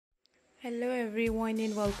Hello everyone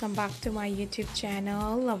and welcome back to my YouTube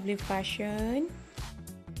channel Lovely Fashion.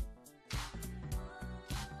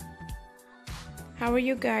 How are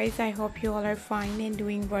you guys? I hope you all are fine and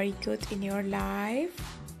doing very good in your life.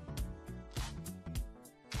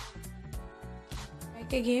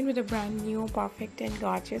 Back again with a brand new perfect and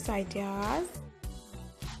gorgeous ideas.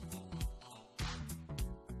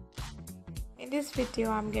 In this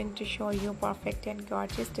video I'm going to show you perfect and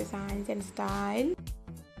gorgeous designs and style.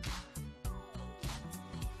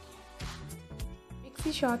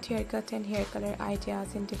 Pixie short haircut and hair color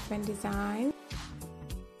ideas in different designs.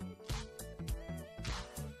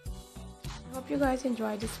 I hope you guys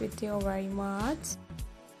enjoyed this video very much.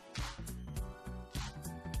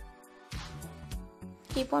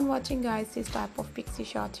 Keep on watching guys. This type of pixie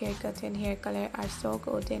short haircut and hair color are so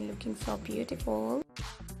good and looking so beautiful.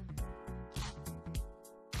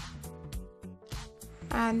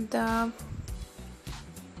 And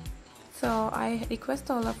so I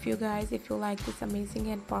request all of you guys, if you like this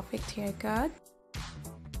amazing and perfect haircut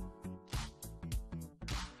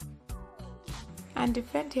and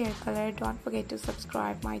different hair color, don't forget to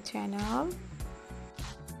subscribe my channel.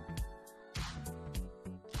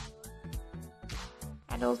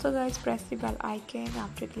 And also guys, press the bell icon.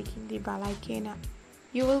 After clicking the bell icon,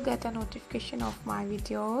 you will get a notification of my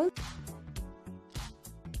videos.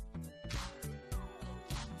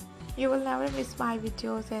 You will never miss my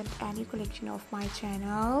videos and any collection of my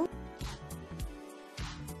channel.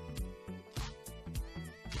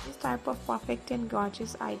 This type of perfect and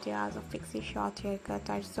gorgeous ideas of pixie short haircut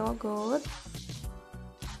are so good.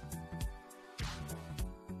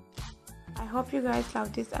 I hope you guys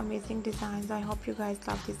love these amazing designs. I hope you guys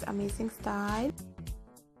love this amazing style.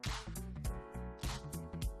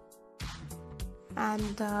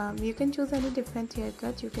 And you can choose any different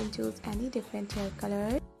haircut. You can choose any different hair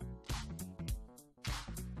color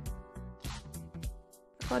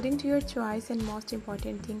according to your choice, and most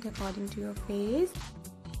important thing, according to your face.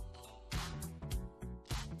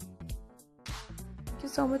 Thank you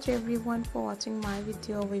so much everyone for watching my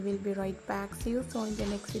video. We will be right back. See you soon in the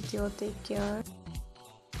next video. Take care.